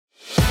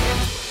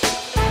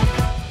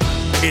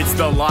It's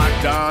the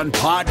Locked On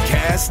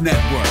Podcast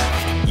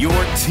Network, your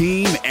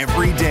team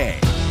every day.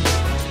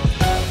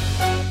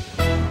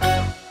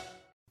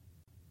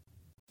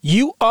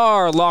 You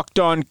are Locked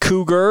On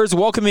Cougars.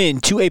 Welcome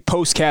in to a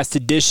Postcast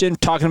edition,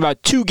 talking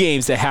about two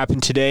games that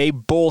happened today,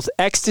 both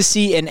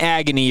Ecstasy and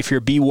Agony if you're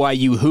a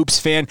BYU Hoops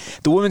fan.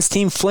 The women's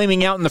team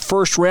flaming out in the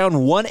first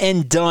round, one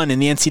and done in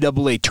the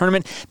NCAA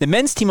tournament. The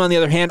men's team, on the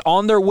other hand,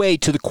 on their way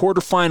to the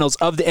quarterfinals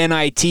of the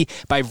NIT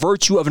by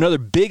virtue of another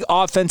big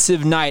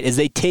offensive night as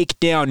they take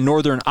down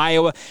Northern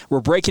Iowa.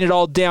 We're breaking it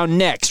all down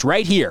next,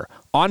 right here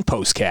on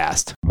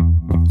Postcast.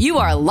 You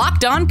are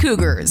Locked On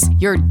Cougars,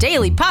 your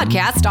daily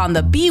podcast on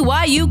the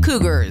BYU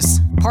Cougars.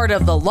 Part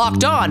of the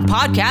Locked On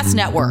Podcast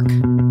Network,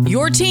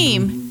 your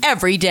team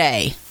every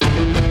day.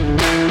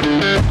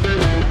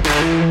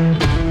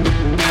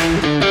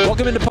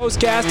 Welcome into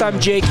Postcast.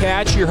 I'm Jake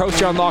Hatch, your host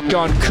here on Locked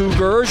On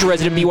Cougars,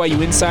 resident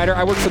BYU insider.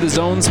 I work for the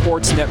Zone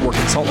Sports Network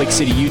in Salt Lake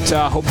City,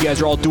 Utah. Hope you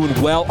guys are all doing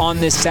well on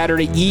this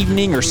Saturday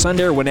evening or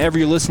Sunday or whenever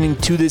you're listening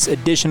to this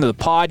edition of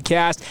the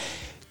podcast.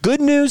 Good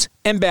news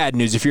and bad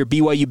news if you're a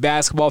BYU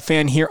basketball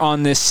fan here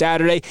on this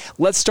Saturday.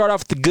 Let's start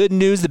off with the good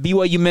news. The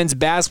BYU men's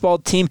basketball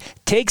team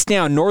takes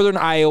down Northern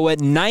Iowa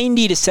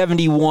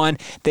 90-71.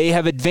 They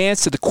have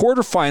advanced to the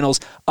quarterfinals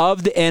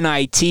of the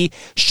NIT.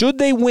 Should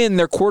they win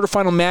their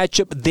quarterfinal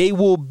matchup, they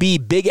will be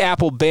Big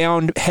Apple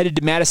bound, headed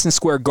to Madison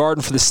Square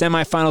Garden for the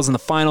semifinals and the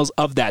finals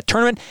of that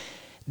tournament.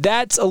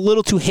 That's a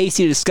little too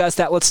hasty to discuss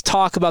that. Let's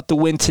talk about the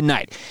win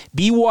tonight.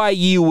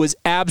 BYU was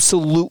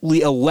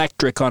absolutely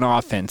electric on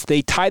offense.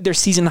 They tied their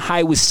season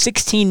high with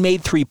 16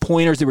 made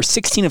three-pointers. They were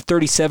 16 of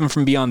 37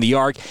 from beyond the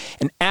arc.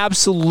 An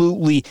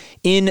absolutely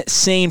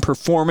insane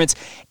performance.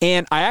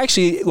 And I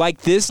actually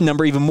like this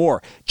number even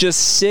more.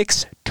 Just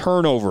 6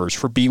 turnovers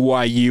for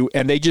BYU,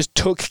 and they just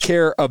took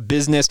care of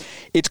business.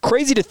 It's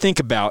crazy to think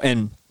about,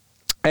 and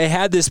I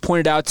had this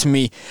pointed out to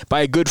me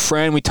by a good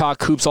friend. We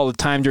talk hoops all the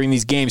time during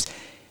these games.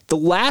 The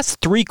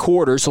last 3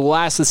 quarters, the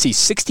last,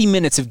 60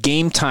 minutes of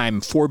game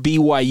time for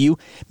BYU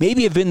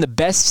maybe have been the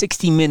best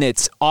 60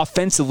 minutes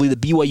offensively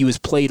that BYU has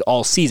played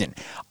all season.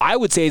 I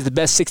would say it's the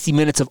best 60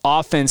 minutes of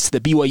offense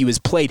that BYU has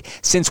played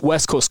since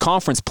West Coast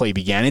Conference play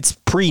began. It's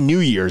pre-New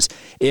Year's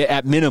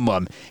at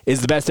minimum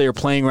is the best they are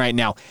playing right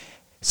now.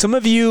 Some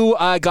of you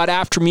got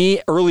after me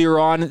earlier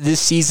on this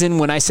season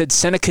when I said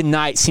Seneca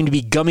Knight seemed to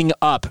be gumming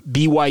up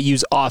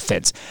BYU's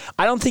offense.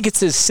 I don't think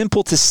it's as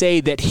simple to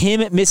say that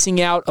him missing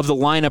out of the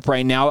lineup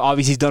right now,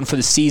 obviously he's done for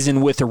the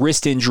season with a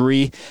wrist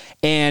injury,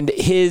 and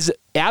his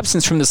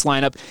absence from this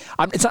lineup,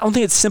 I don't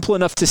think it's simple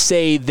enough to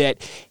say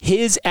that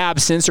his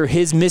absence or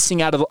his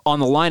missing out on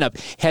the lineup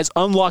has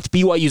unlocked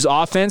BYU's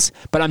offense,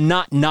 but I'm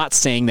not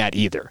saying that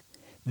either.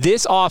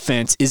 This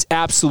offense is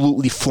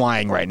absolutely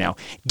flying right now.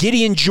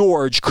 Gideon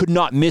George could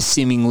not miss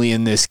seemingly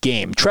in this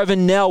game. Trevin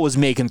Nell was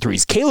making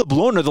threes. Caleb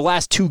Lohner, the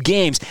last 2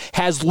 games,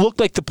 has looked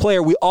like the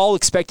player we all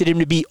expected him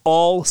to be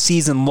all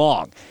season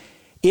long.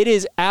 It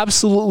is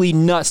absolutely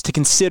nuts to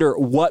consider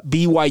what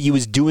BYU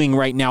is doing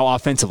right now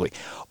offensively.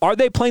 Are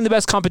they playing the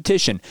best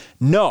competition?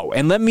 No.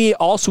 And let me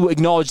also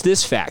acknowledge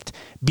this fact.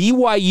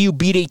 BYU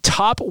beat a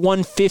top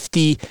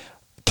 150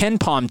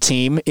 KenPom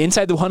team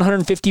inside the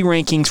 150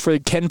 rankings for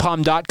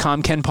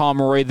KenPom.com, Ken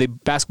Pomeroy, the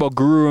basketball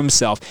guru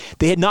himself.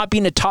 They had not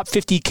been a top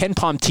 50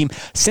 KenPom team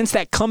since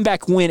that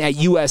comeback win at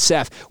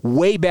USF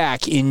way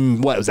back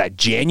in,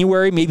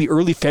 January, maybe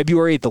early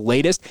February at the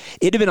latest.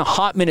 It had been a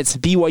hot minute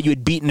since BYU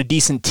had beaten a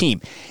decent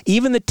team.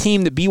 Even the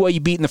team that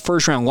BYU beat in the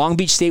first round, Long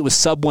Beach State, was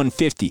sub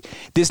 150.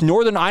 This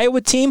Northern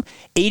Iowa team,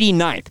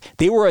 89th.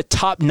 They were a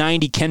top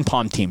 90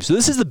 KenPom team. So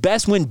this is the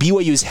best win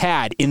BYU's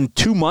had in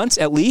 2 months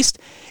at least.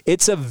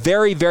 It's a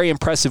very, very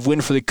impressive win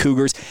for the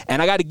Cougars,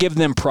 and I got to give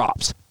them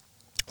props.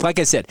 Like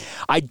I said,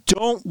 I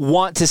don't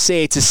want to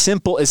say it's as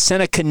simple as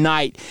Seneca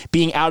Knight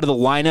being out of the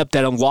lineup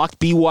that unlocked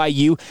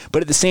BYU,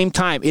 but at the same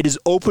time, it has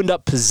opened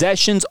up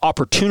possessions,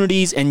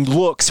 opportunities, and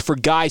looks for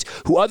guys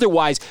who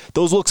otherwise,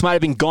 those looks might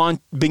have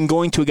been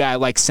going to a guy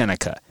like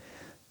Seneca.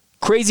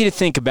 Crazy to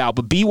think about,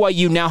 but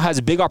BYU now has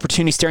a big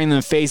opportunity staring them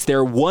in the face.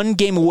 They're one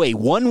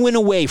win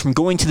away from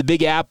going to the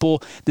Big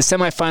Apple, the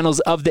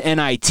semifinals of the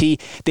NIT.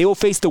 They will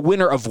face the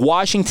winner of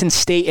Washington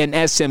State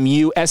and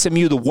SMU.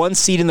 SMU, the 1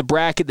 seed in the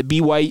bracket that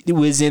BYU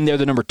was in. They're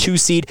the number 2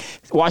 seed.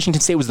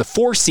 Washington State was the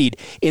 4 seed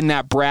in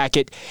that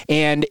bracket.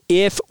 And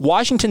if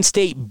Washington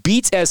State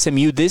beats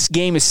SMU, this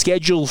game is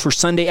scheduled for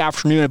Sunday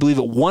afternoon, I believe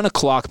at 1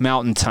 o'clock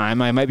Mountain Time.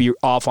 I might be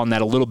off on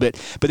that a little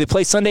bit, but they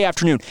play Sunday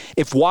afternoon.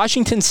 If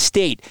Washington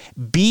State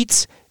beats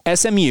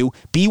SMU,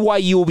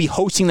 BYU will be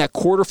hosting that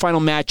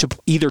quarterfinal matchup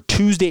either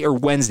Tuesday or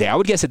Wednesday. I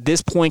would guess at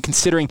this point,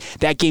 considering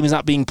that game is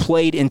not being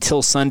played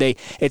until Sunday,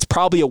 it's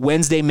probably a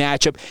Wednesday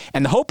matchup.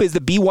 And the hope is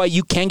that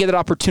BYU can get that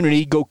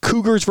opportunity to go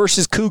Cougars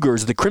versus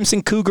Cougars, the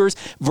Crimson Cougars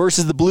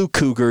versus the Blue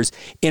Cougars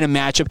in a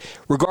matchup.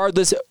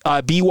 Regardless,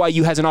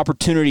 BYU has an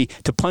opportunity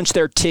to punch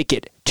their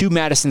ticket to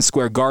Madison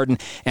Square Garden.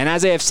 And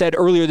as I have said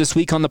earlier this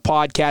week on the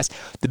podcast,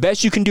 the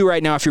best you can do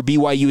right now if you're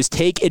BYU is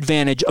take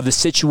advantage of the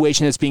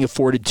situation that's being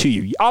afforded to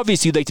you.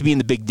 Obviously, you'd like to be in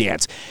the big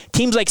dance.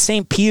 Teams like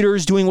St.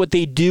 Peter's doing what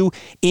they do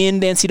in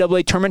the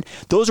NCAA tournament,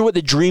 those are what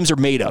the dreams are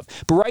made of.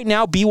 But right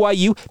now,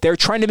 BYU, they're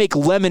trying to make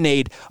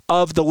lemonade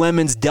of the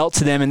lemons dealt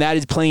to them, and that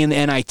is playing in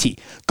the NIT.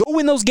 Go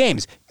win those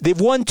games. They've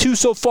won 2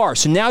 so far,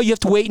 so now you have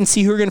to wait and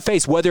see who you're going to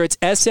face, whether it's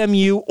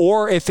SMU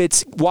or if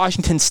it's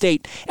Washington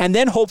State, and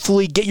then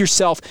hopefully get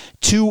yourself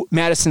to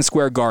Madison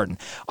Square Garden.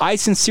 I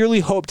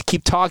sincerely hope to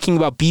keep talking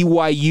about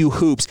BYU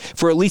hoops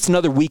for at least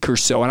another week or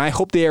so, and I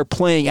hope they are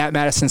playing at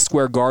Madison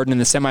Square Garden in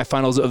the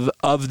semifinals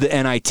of the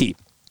NIT.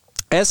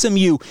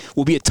 SMU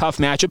will be a tough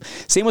matchup.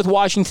 Same with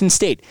Washington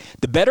State.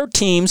 The better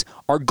teams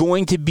are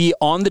going to be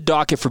on the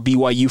docket for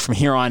BYU from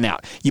here on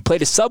out. You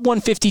played a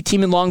sub-150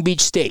 team in Long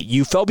Beach State.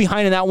 You fell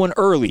behind in that one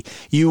early.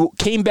 You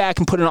came back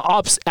and put an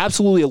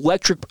absolutely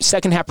electric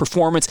second-half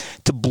performance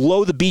to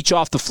blow the beach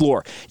off the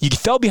floor. You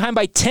fell behind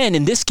by 10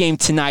 in this game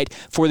tonight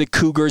for the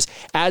Cougars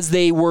as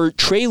they were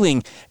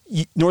trailing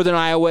Northern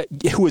Iowa,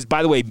 who was,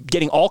 by the way,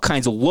 getting all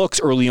kinds of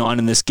looks early on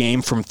in this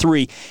game from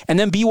 3. And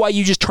then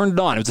BYU just turned it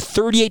on. It was a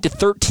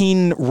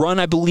 38-13 run,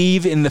 I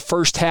believe, in the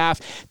first half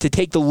to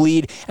take the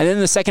lead. And then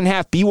in the second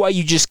half,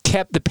 BYU just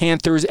kept the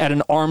Panthers at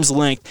an arm's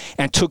length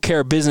and took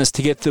care of business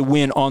to get the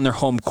win on their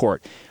home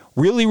court.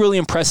 Really, really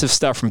impressive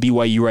stuff from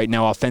BYU right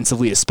now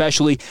offensively,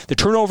 especially. The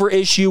turnover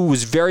issue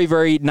was very,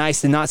 very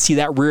nice to not see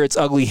that rear its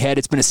ugly head.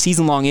 It's been a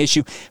season-long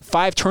issue.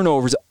 5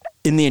 turnovers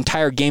in the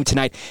entire game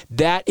tonight.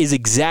 That is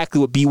exactly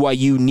what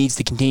BYU needs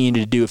to continue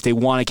to do if they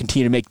want to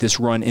continue to make this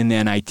run in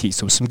the NIT.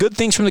 So some good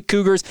things from the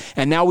Cougars,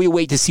 and now we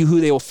wait to see who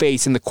they will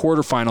face in the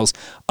quarterfinals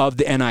of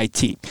the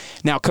NIT.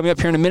 Now, coming up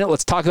here in a minute,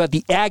 let's talk about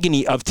the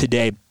agony of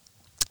today.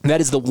 That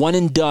is the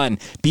one-and-done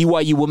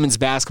BYU women's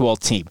basketball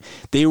team.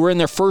 They were in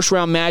their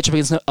first-round matchup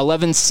against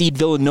 11-seed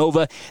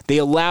Villanova. They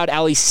allowed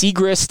Ali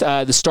Segrist,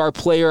 the star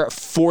player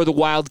for the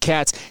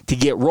Wildcats, to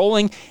get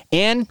rolling,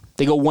 and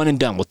they go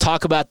one-and-done. We'll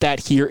talk about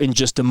that here in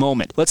just a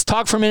moment. Let's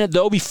talk for a minute,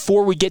 though,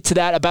 before we get to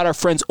that, about our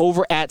friends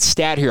over at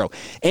Stat Hero.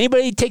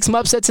 Anybody take some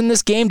upsets in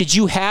this game? Did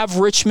you have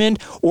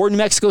Richmond or New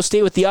Mexico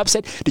State with the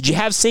upset? Did you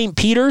have St.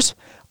 Peter's?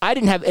 I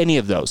didn't have any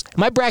of those.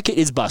 My bracket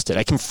is busted.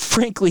 I can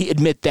frankly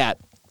admit that.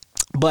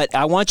 But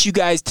I want you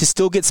guys to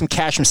still get some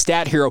cash from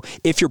Stat Hero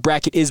if your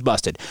bracket is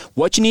busted.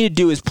 What you need to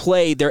do is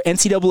play their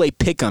NCAA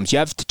Pick'ems. You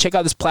have to check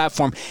out this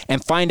platform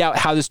and find out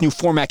how this new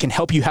format can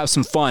help you have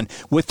some fun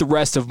with the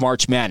rest of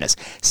March Madness.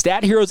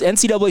 Stat Hero's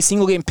NCAA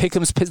single-game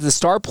Pick'ems pits the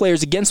star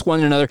players against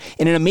one another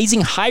in an amazing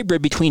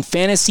hybrid between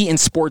fantasy and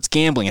sports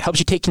gambling. It helps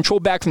you take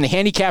control back from the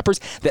handicappers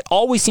that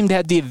always seem to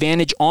have the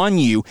advantage on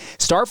you.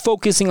 Start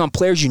focusing on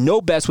players you know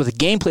best with a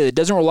gameplay that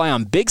doesn't rely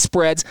on big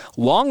spreads,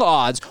 long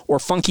odds, or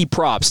funky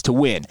props to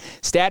win.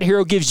 Stat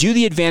Hero gives you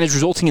the advantage,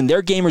 resulting in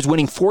their gamers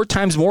winning 4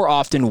 times more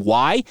often.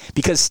 Why?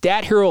 Because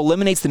Stat Hero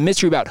eliminates the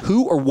mystery about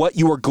who or what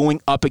you are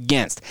going up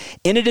against.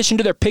 In addition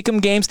to their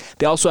pick'em games,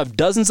 they also have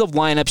dozens of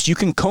lineups you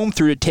can comb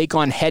through to take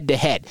on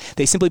head-to-head.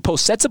 They simply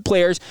post sets of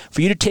players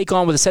for you to take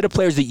on with a set of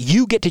players that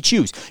you get to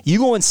choose. You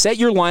go and set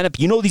your lineup.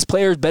 You know these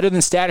players better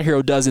than Stat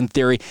Hero does in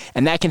theory,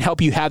 and that can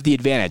help you have the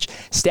advantage.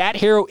 Stat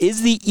Hero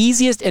is the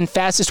easiest and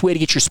fastest way to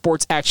get your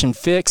sports action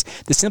fix.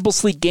 The simple,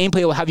 sleek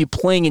gameplay will have you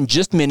playing in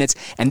just minutes,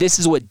 and this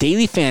is what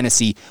daily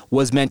fantasy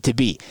was meant to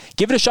be.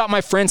 Give it a shot,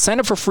 my friends.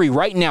 Sign up for free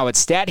right now at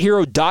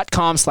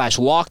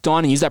stathero.com/lockedon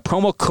and use that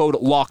promo code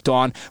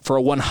LOCKEDON for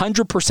a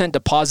 100%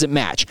 deposit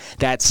match.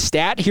 That's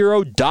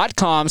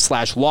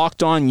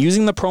stathero.com/lockedon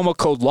using the promo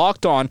code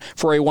LOCKEDON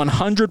for a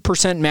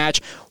 100% match.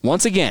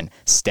 Once again,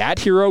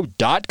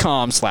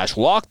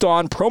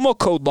 stathero.com/lockedon, promo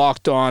code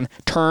LOCKEDON.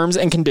 Terms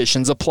and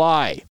conditions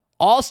apply.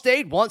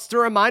 Allstate wants to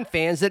remind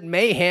fans that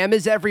mayhem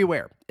is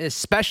everywhere,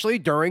 especially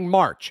during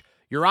March.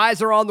 Your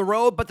eyes are on the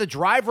road, but the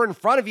driver in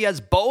front of you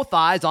has both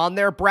eyes on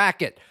their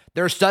bracket.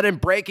 Their sudden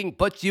braking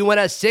puts you in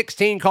a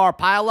 16-car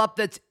pileup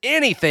that's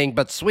anything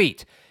but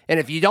sweet. And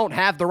if you don't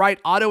have the right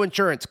auto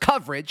insurance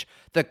coverage,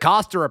 the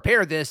cost to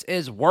repair this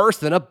is worse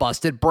than a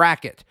busted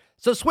bracket.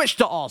 So switch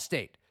to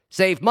Allstate,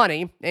 save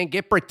money, and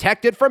get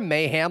protected from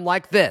mayhem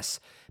like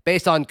this.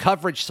 Based on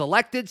coverage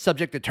selected,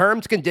 subject to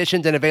terms,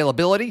 conditions, and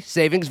availability,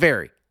 savings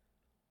vary.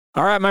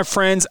 All right, my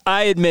friends,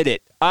 I admit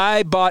it.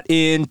 I bought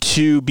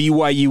into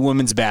BYU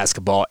women's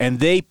basketball, and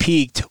they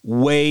peaked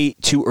way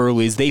too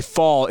early as they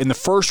fall in the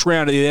first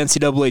round of the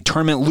NCAA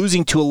tournament,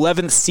 losing to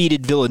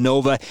 11th-seeded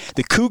Villanova.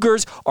 The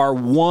Cougars are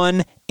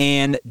one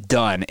and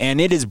done, and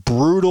it is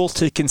brutal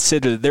to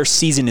consider that their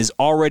season is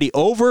already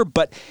over,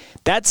 but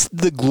that's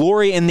the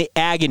glory and the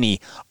agony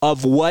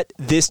of what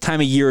this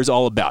time of year is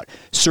all about.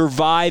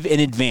 Survive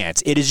and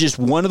advance. It is just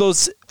one of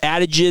those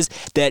adages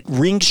that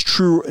rings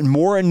true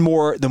more and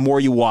more the more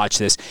you watch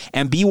this.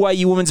 And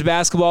BYU women's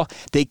basketball,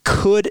 they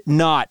could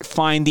not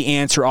find the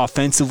answer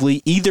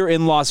offensively, either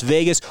in Las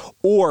Vegas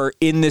or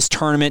in this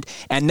tournament.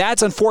 And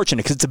that's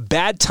unfortunate because it's a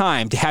bad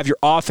time to have your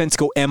offense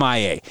go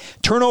MIA.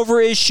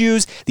 Turnover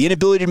issues, the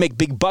inability to make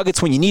big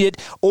buckets when you need it,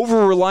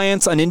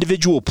 over-reliance on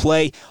individual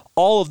play,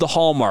 all of the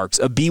hallmarks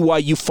of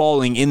BYU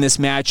falling in this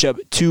matchup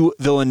to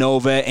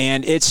Villanova,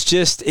 and it's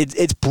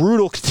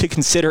brutal to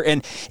consider,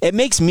 and it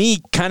makes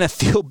me kind of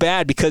feel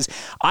bad because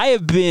I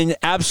have been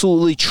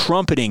absolutely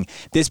trumpeting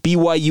this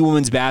BYU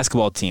women's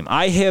basketball team.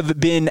 I have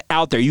been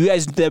out there. You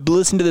guys that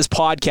listen to this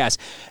podcast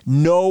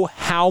know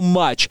how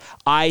much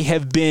I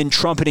have been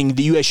trumpeting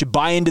that you guys should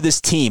buy into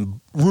this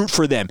team, root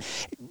for them,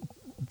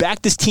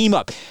 back this team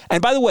up.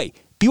 And by the way,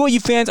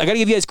 BYU fans, I got to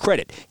give you guys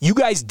credit. You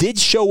guys did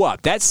show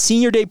up. That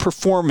senior day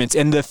performance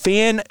and the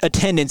fan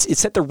attendance, it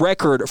set the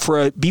record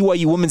for a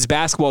BYU women's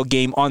basketball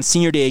game on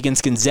senior day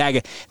against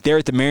Gonzaga there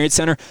at the Marriott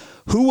Center.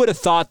 Who would have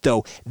thought,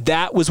 though,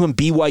 that was when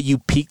BYU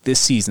peaked this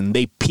season?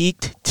 They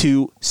peaked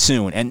too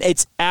soon, and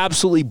it's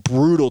absolutely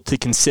brutal to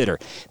consider.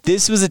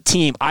 This was a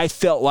team I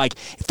felt like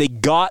if they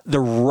got the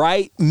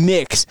right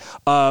mix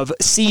of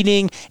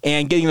seeding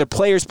and getting their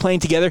players playing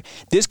together,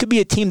 this could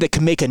be a team that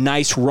could make a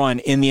nice run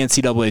in the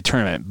NCAA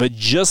tournament. But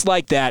just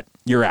like that,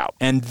 you're out.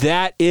 And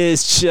that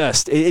is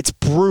just, it's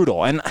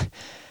brutal. And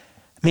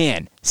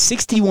man,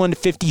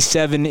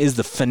 61-57 is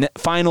the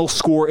final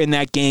score in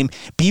that game.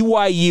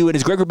 BYU, and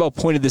as Greg Wrubell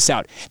pointed this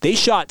out, they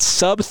shot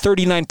sub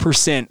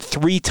 39%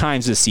 3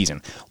 times this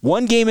season.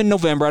 One game in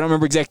November, I don't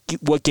remember exactly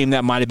what game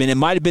that might have been. It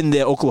might have been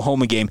the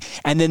Oklahoma game.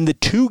 And then the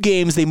 2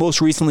 games they most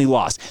recently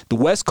lost. The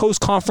West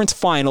Coast Conference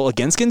Final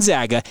against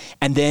Gonzaga,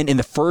 and then in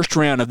the first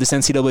round of this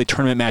NCAA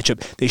tournament matchup,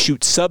 they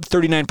shoot sub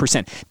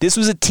 39%. This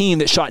was a team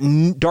that shot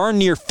darn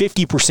near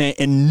 50%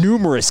 in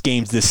numerous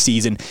games this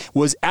season,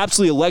 was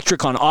absolutely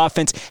electric on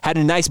offense, had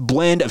a nice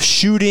blend of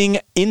shooting,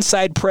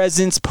 inside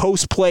presence,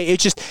 post play.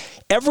 It's just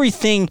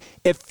everything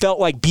it felt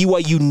like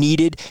BYU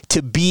needed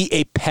to be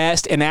a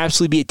pest and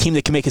absolutely be a team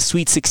that can make a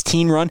Sweet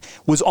 16 run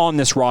was on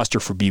this roster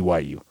for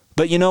BYU.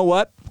 But you know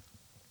what?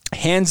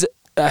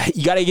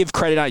 You got to give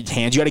credit on your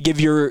hands. You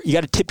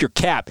got to tip your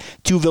cap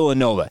to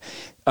Villanova.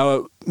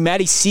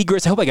 Maddie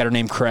Segrist, I hope I got her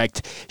name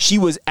correct. She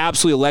was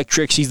absolutely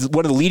electric. She's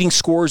one of the leading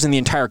scorers in the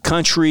entire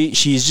country.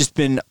 She's just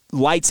been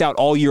lights out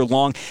all year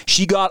long.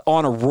 She got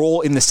on a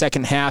roll in the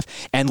second half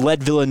and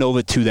led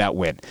Villanova to that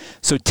win.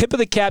 So tip of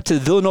the cap to the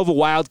Villanova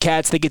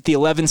Wildcats. They get the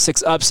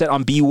 11-6 upset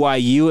on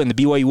BYU, and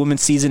the BYU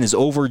women's season is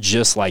over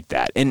just like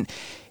that. And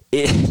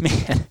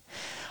man,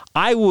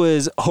 I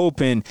was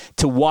hoping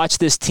to watch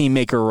this team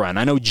make a run.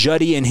 I know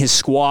Juddy and his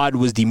squad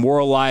was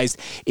demoralized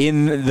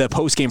in the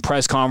post-game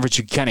press conference.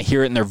 You could kind of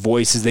hear it in their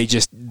voices.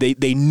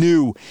 They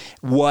knew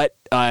what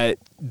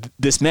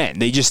this meant.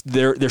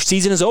 Their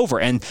season is over.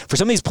 And for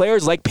some of these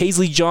players like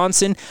Paisley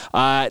Johnson,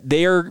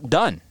 they are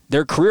done.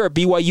 Their career at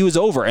BYU is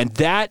over, and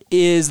that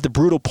is the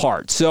brutal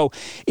part. So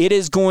it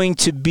is going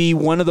to be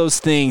one of those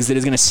things that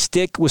is going to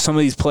stick with some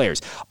of these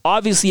players.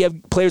 Obviously, you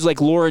have players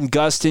like Lauren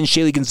Gustin,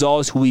 Shaylee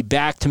Gonzalez, who will be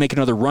back to make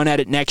another run at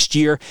it next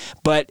year.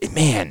 But,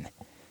 man,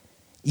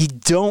 you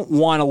don't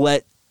want to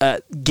let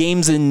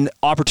games and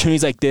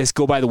opportunities like this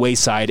go by the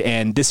wayside,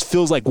 and this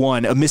feels like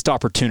a missed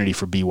opportunity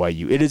for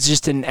BYU. It is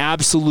just an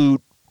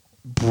absolute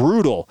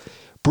brutal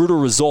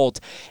result.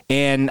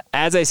 And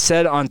as I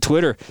said on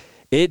Twitter,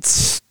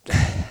 it's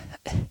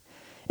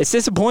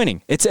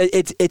disappointing. It's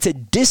a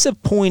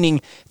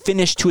disappointing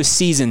finish to a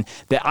season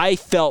that I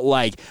felt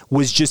like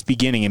was just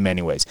beginning in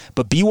many ways.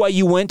 But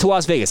BYU went to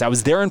Las Vegas. I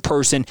was there in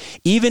person.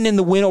 Even in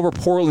the win over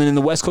Portland in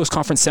the West Coast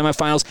Conference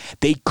semifinals,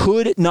 they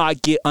could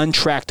not get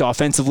untracked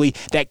offensively.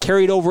 That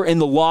carried over in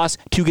the loss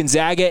to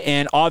Gonzaga,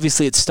 and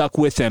obviously it stuck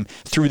with them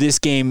through this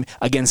game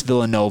against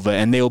Villanova.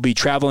 And they will be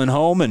traveling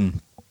home,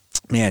 and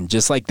man,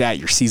 just like that,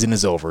 your season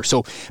is over.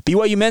 So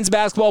BYU men's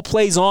basketball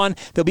plays on.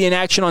 They'll be in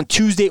action on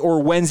Tuesday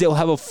or Wednesday. We'll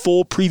have a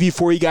full preview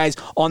for you guys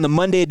on the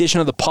Monday edition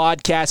of the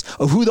podcast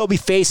of who they'll be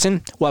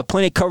facing. We'll have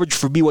plenty of coverage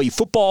for BYU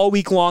football all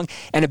week long.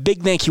 And a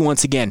big thank you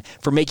once again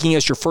for making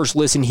us your first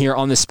listen here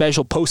on this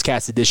special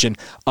Postcast edition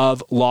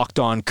of Locked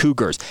On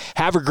Cougars.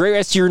 Have a great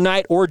rest of your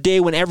night or day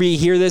whenever you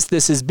hear this.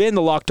 This has been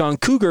the Locked On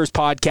Cougars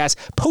podcast,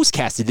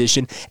 Postcast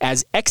edition,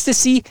 as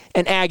Ecstasy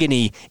and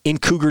Agony in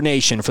Cougar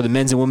Nation for the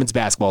men's and women's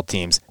basketball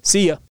teams.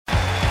 See ya.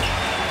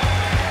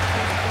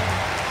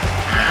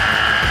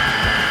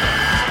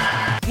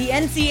 The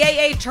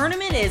NCAA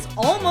tournament is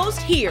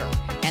almost here,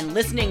 and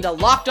listening to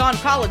Locked On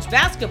College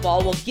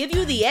Basketball will give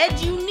you the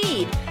edge you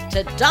need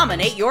to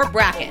dominate your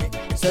bracket.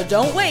 So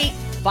don't wait.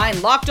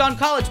 Find Locked On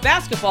College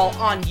Basketball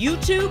on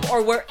YouTube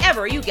or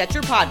wherever you get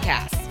your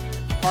podcasts.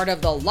 Part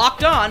of the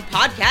Locked On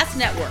Podcast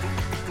Network.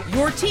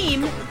 Your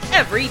team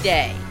every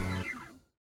day.